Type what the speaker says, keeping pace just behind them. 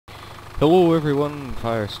Hello everyone,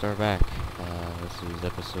 Firestar back. This is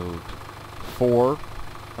episode 4,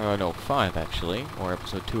 no, 5 actually, or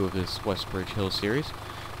episode 2 of this Westbridge Hills series.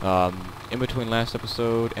 In between last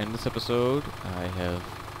episode and this episode, I have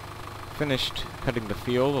finished cutting the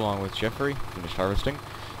field along with Jeffrey, finished harvesting,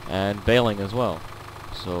 and baling as well.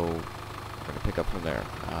 So, we're going to pick up from there.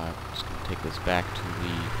 I'm just going to take this back to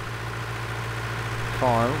the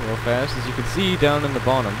farm real fast. As you can see down in the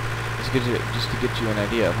bottom, just to get you an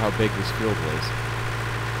idea of how big this field was.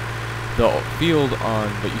 The field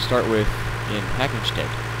that you start with in Hackenstead,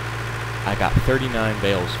 I got 39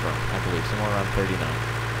 bales from, I believe, somewhere around 39.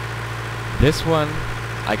 This one,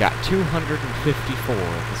 I got 254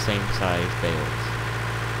 of the same size bales.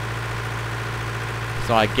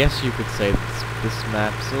 So I guess you could say this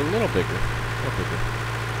map's a little bigger.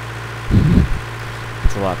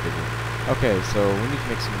 It's a lot bigger. Okay, so we need to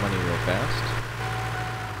make some money real fast.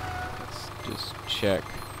 Just check.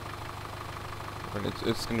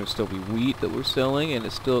 It's going to still be wheat that we're selling, and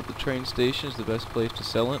it's still at the train station. Is the best place to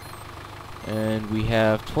sell it. And we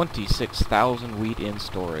have 26,000 wheat in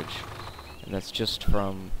storage, and that's just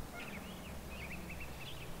from.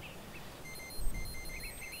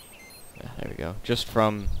 There we go. Just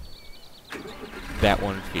from that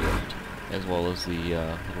one field, as well as the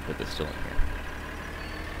little bit that's still in here.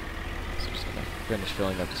 So I'm just going to finish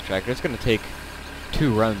filling up this tractor. It's going to take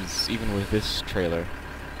 2 runs, even with this trailer,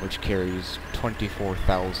 which carries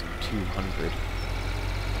 24,200.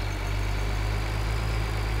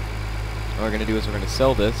 What we're going to do is we're going to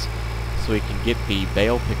sell this so we can get the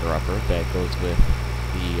bale picker-upper that goes with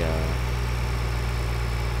the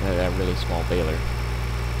that really small baler.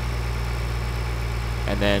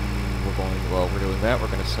 And then while we're doing that, we're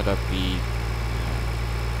going to set up the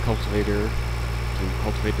cultivator to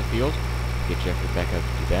cultivate the field. Get Jeffrey back up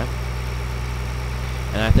to do that.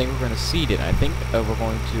 And I think we're going to seed it. I think we're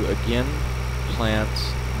going to again plant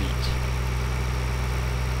wheat.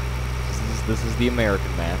 This is the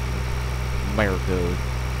American map. America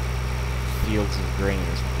fields of grain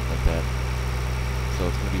or something like that. So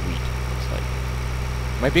it's going to be wheat, looks like.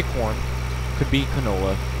 Might be corn. Could be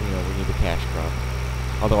canola. You know, we need the cash crop.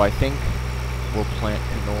 Although I think we'll plant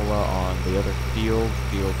canola on the other field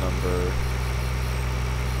number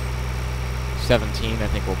 17. I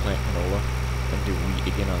think we'll plant canola. And do wheat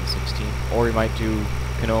again on 16. Or we might do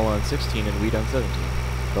canola on 16 and wheat on 17.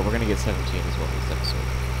 But we're going to get 17 as well this episode.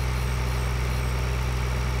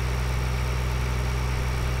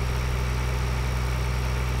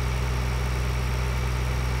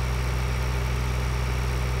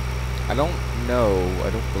 I don't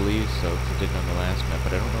believe so, because I didn't on the last map,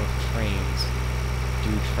 but I don't know if trains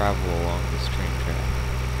do travel along this train track.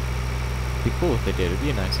 It'd be cool if they did. It'd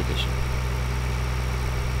be a nice addition.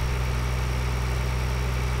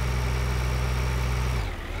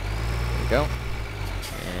 Go.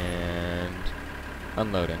 And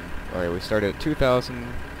unloading. Alright, we started at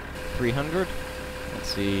 2,300. Let's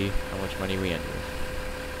see how much money we end with.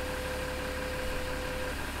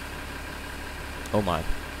 Oh my.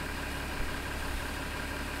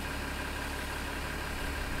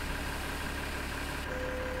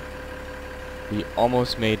 We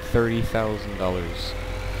almost made $30,000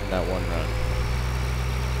 from that one run.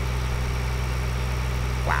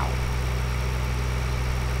 Wow.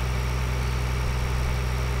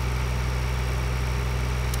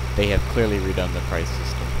 They have clearly redone the price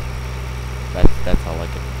system. That's all I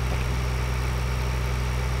can.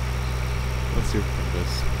 Let's see from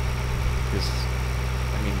this.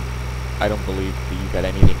 I mean, I don't believe that you got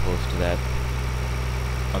anything close to that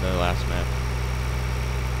on the last map.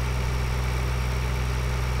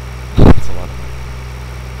 That's a lot of money.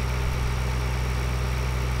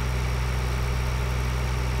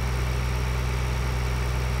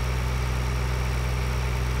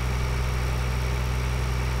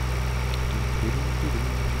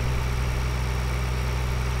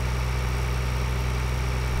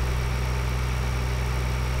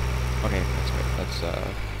 Okay, that's right. That's,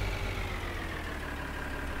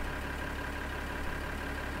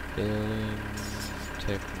 Baling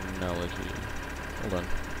technology. Hold on.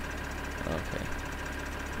 Okay.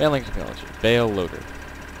 Baling technology. Bale loader.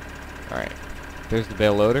 Alright. There's the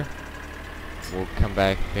bale loader. We'll come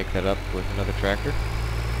back and pick that up with another tractor.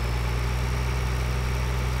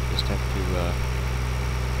 Just have to,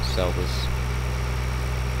 sell this.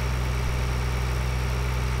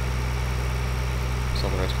 Sell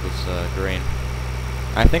the rest of this grain.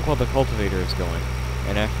 I think while the cultivator is going,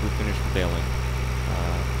 and after we finish the baling,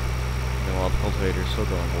 then while the cultivator is still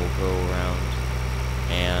going, we'll go around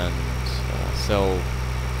and sell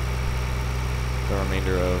the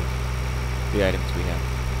remainder of the items we have.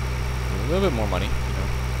 A little bit more money, you know.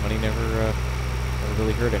 Money never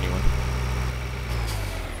really hurt anyone.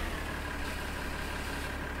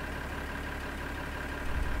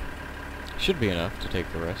 Should be enough to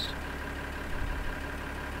take the rest.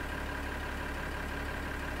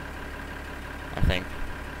 I think.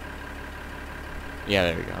 Yeah,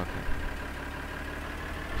 there we go, okay.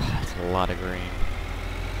 That's a lot of grain.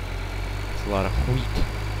 That's a lot of wheat.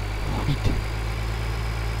 Wheat.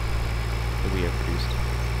 That we have produced.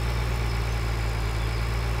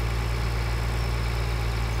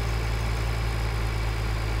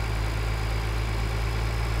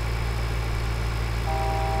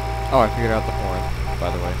 Oh, I figured out the horn, by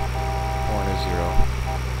the way. Horn is 0.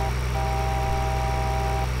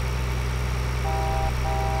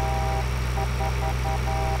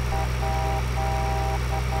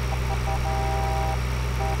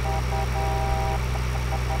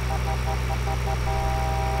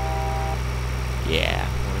 Yeah,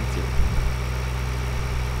 1 0.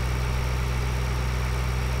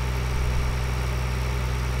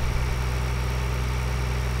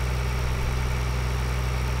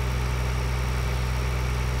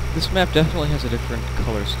 This map definitely has a different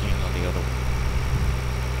color scheme on the other one.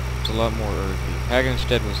 It's a lot more earthy.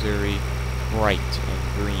 Hagenstead was very bright and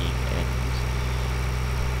green and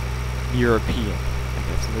European, I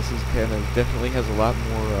guess. And this is kind of definitely has a lot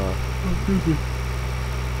more.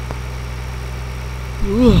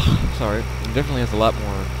 Sorry, it definitely has a lot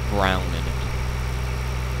more brown in it.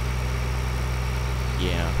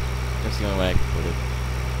 Yeah, that's the only way I can put it.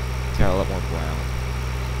 It's got a lot more brown.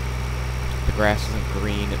 The grass isn't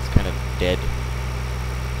green, it's kind of dead.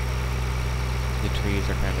 The trees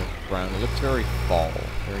are kind of brown. It looks very fall,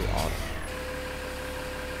 very autumn.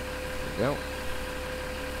 There we go.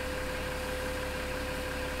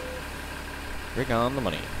 Bring on the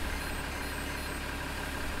money.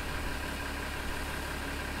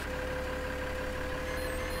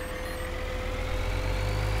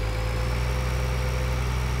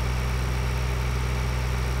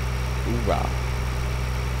 Hoorah.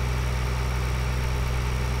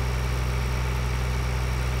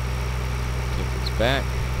 Back.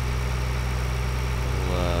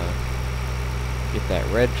 We'll get that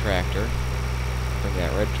red tractor. Bring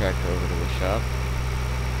that red tractor over to the shop.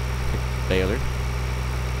 Pick the baler.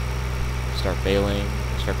 Start baling.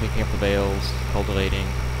 Start picking up the bales. Cultivating.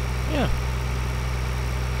 Yeah.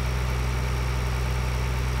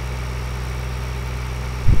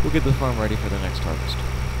 We'll get the farm ready for the next harvest.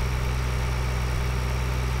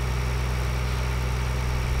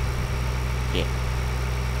 Yeah.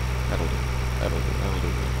 That'll do. That'll do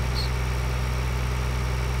really nice.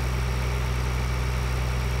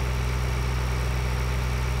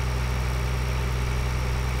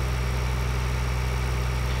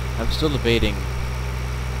 I'm still debating,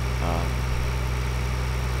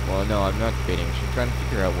 well no, I'm not debating, I'm trying to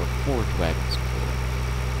figure out what forage wagons are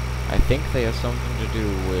for. I think they have something to do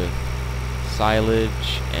with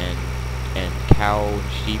silage and cow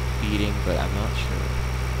and sheep feeding, but I'm not sure.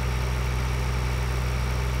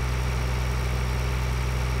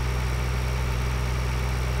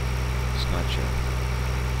 Not sure.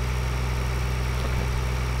 Okay.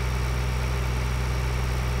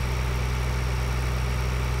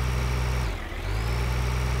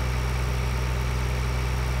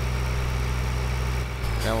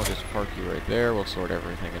 Now we'll just park you right there. We'll sort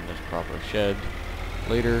everything in this proper shed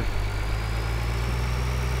later.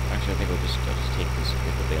 Actually, I think I'll just take this and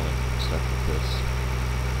get the baling stuff with this.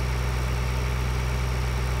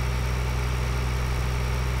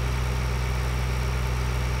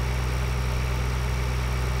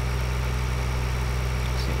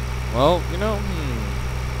 Well, you know,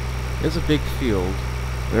 it's a big field.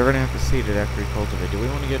 We're going to have to seed it after we cultivate. Do we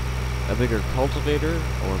want to get a bigger cultivator,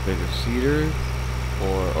 or a bigger seeder,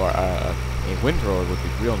 or a windrower would be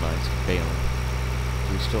real nice for baling.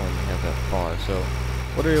 We still only have that far, so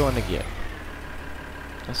what do we want to get?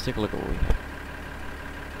 Let's take a look at what we have.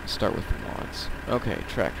 Let's start with the mods. Okay,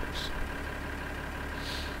 tractors.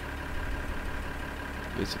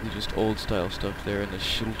 Basically just old style stuff there in the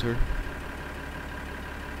shelter.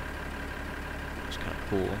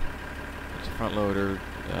 Cool. It's a front loader.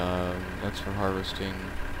 That's for harvesting.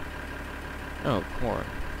 Oh, corn.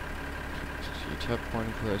 You chop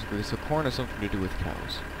corn for us. So corn has something to do with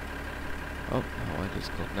cows. Oh, no, I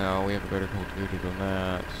just called. No, we have a better cultivator than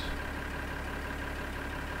that.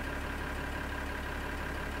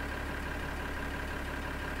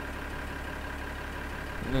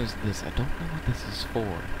 And there's this. I don't know what this is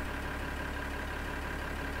for.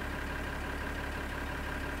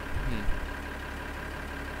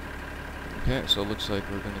 Okay, so it looks like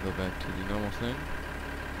we're going to go back to the normal thing.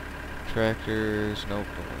 Tractors, nope,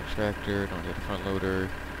 don't want a tractor, don't need a front loader.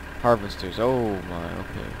 Harvesters. Oh my,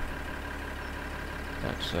 okay.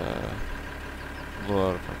 That's a little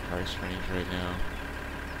out of our price range right now.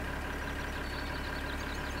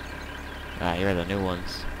 Ah, here are the new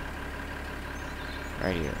ones.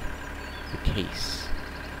 Right here. The case.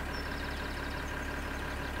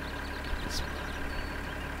 This one.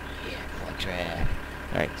 Yeah, full track.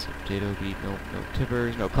 Alright, so potato beet, no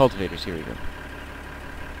tippers, no cultivators, here we go.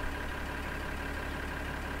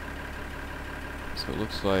 So it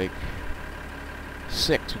looks like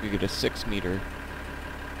 6, we could get a 6-meter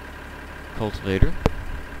cultivator.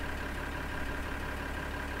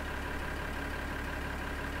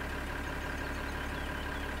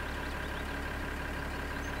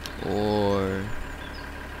 Or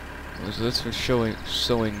was this for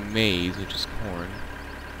sowing maize, which is corn?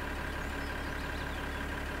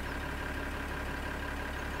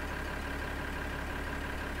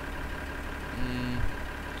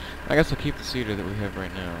 I guess I'll keep the seeder that we have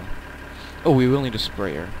right now. Oh, we will need a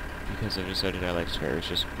sprayer, because I decided I like sprayer, it's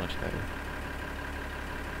just much better.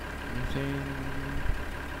 Anything?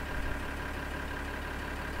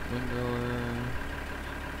 Windrower?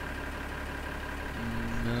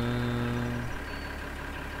 No.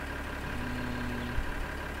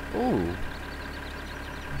 Oh!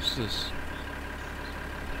 What's this?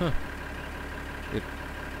 Huh. It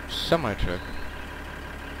semi-truck.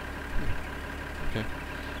 Okay.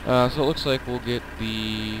 So it looks like we'll get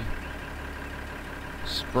the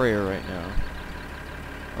sprayer right now.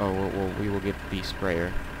 Oh, we will get the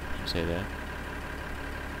sprayer. I should say that.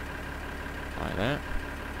 Buy that.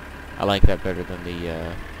 I like that better than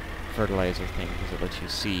the fertilizer thing because it lets you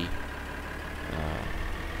see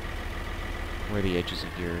where the edges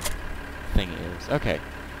of your thing is. Okay,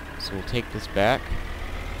 so we'll take this back.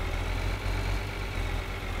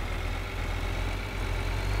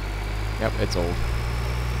 Yep, it's old.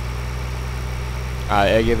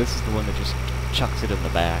 Yeah, this is the one that just chucks it in the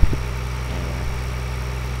back.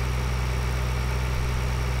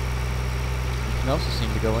 You can also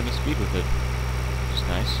seem to go any speed with it, which is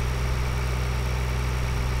nice.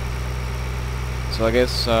 So I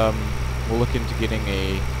guess we'll look into getting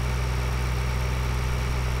a...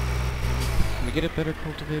 Can we get a better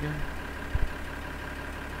cultivator?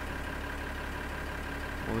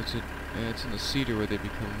 Or is it... it's in the cedar where they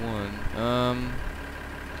become one.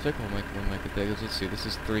 I think one might get that. Let's see, this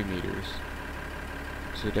is 3 meters.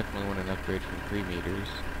 So we definitely want an upgrade from 3 meters.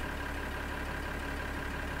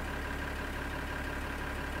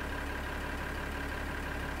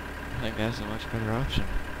 I think that's a much better option.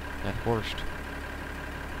 That Horsch.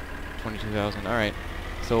 22,000. Alright.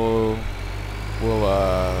 So we'll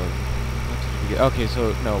what did we get? Okay,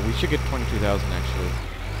 so no, we should get 22,000 actually.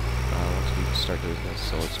 Once we start doing this.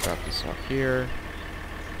 So let's drop this off here.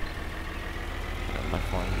 My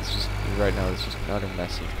farm is just right now it's just an utter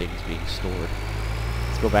mess of things being stored.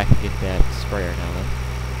 Let's go back and get that sprayer now then.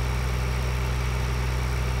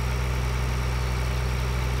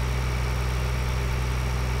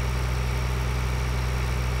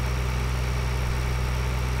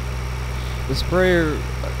 The sprayer,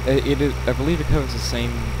 I believe it covers the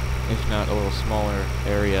same, if not a little smaller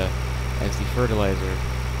area as the fertilizer.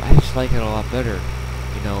 I just like it a lot better,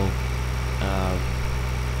 you know.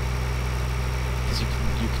 Because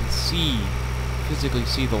you can physically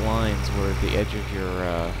see the lines where the edge of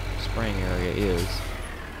your spraying area is.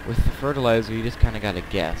 With the fertilizer, you just kind of gotta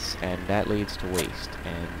guess, and that leads to waste,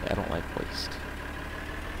 and I don't like waste.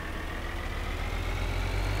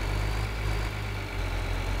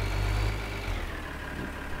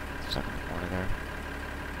 Stuck in the corner there.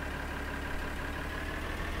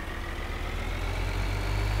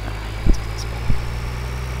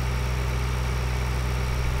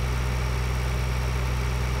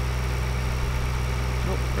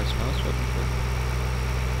 Press mouse button for.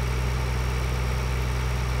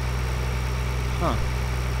 Huh.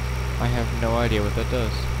 I have no idea what that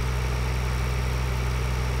does.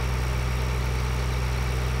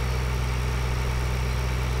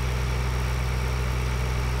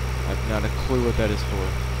 I've not a clue what that is for.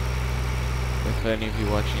 If any of you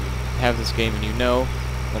watching have this game and you know,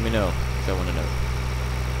 let me know, because I want to know.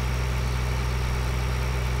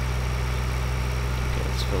 Okay,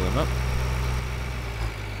 let's fill him up.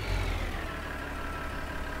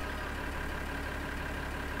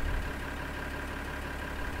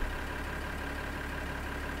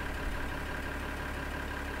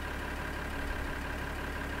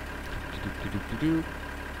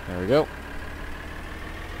 There we go.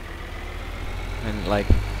 And like,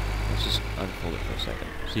 let's just unfold it for a second,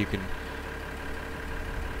 so you can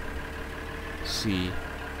see,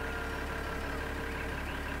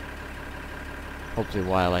 hopefully,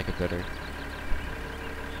 why I like it better.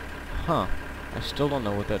 Huh. I still don't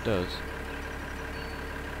know what that does.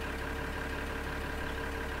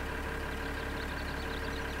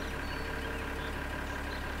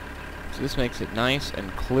 So this makes it nice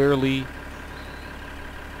and clearly...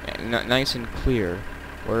 nice and clear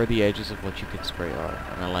where the edges of what you can spray are.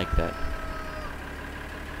 And I like that.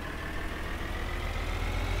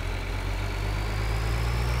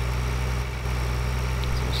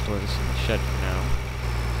 So we'll store this in the shed for now.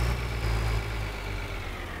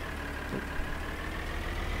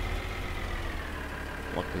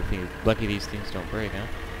 Lucky these things don't break, huh?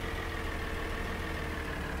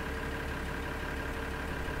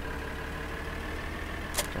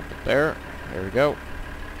 Drop it there. There we go.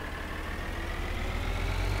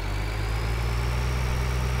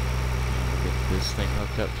 We'll get this thing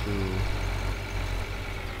hooked up to...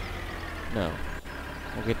 No.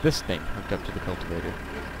 We'll get this thing hooked up to the cultivator.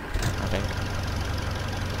 I think.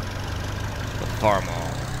 The farm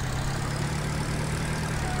all.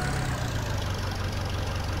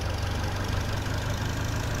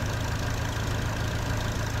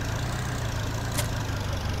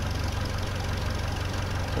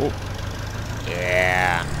 Oh,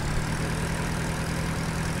 yeah.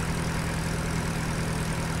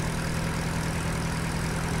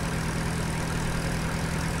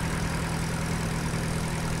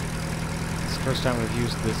 It's the first time we've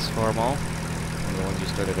used this farm all. One of the ones you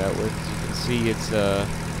started out with. As you can see, it's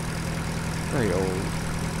very old.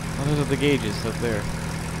 Oh, those are the gauges up there.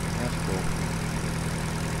 That's cool.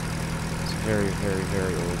 It's a very, very,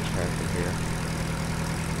 very old tractor here.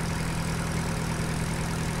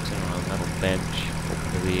 On a metal bench,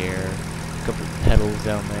 open to the air, a couple of pedals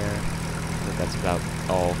down there, but that's about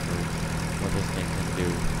all for what this thing can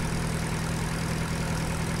do.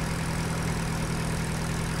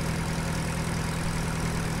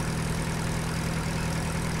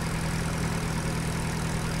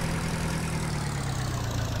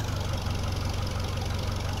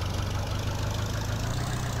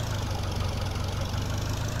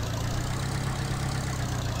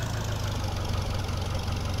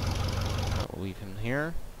 Leave him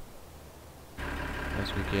here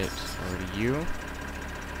as we get over to you.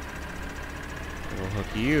 We'll hook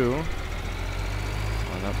you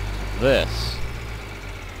on up to this.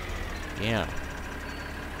 Yeah.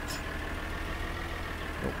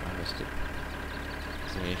 Oh, I missed it.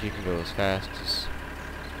 So if you can go as fast as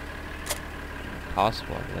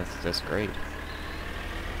possible, that's great.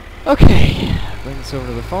 Okay, bring this over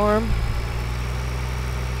to the farm.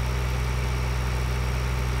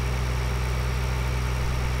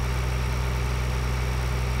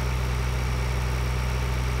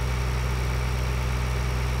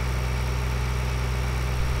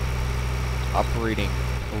 Operating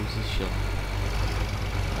position.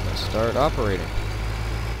 I'm gonna start operating.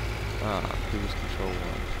 Cruise control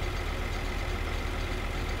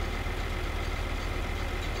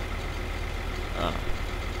 1.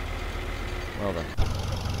 Well then.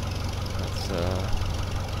 Let's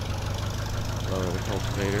lower the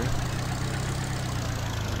cultivator.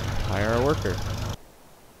 Hire a worker.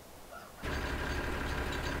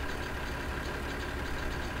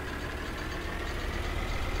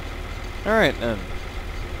 Alright then.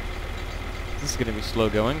 This is gonna be slow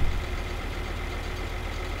going.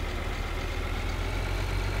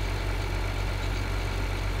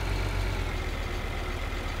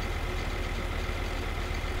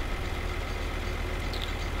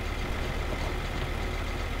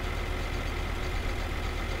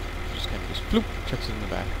 Just kind of bloop, chucks it in the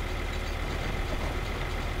back.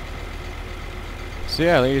 So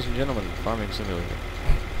yeah, ladies and gentlemen, farming simulator.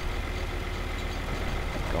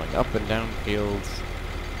 Going up and down fields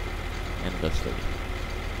endlessly.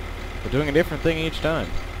 We're doing a different thing each time.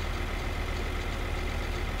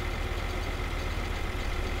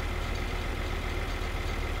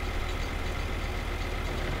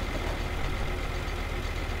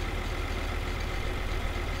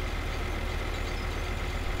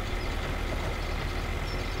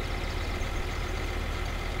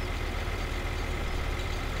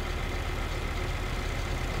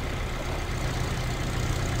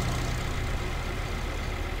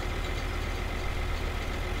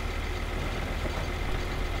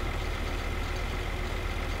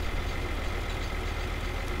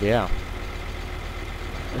 Yeah.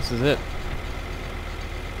 This is it.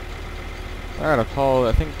 Alright,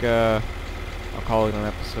 I think, I'll call it an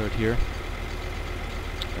episode here.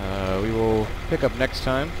 We will pick up next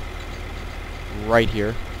time. Right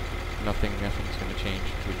here. Nothing's gonna change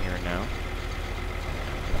between here and now.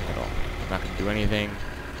 Nothing at all. I'm not gonna do anything.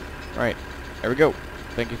 Alright, there we go.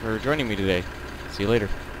 Thank you for joining me today. See you later.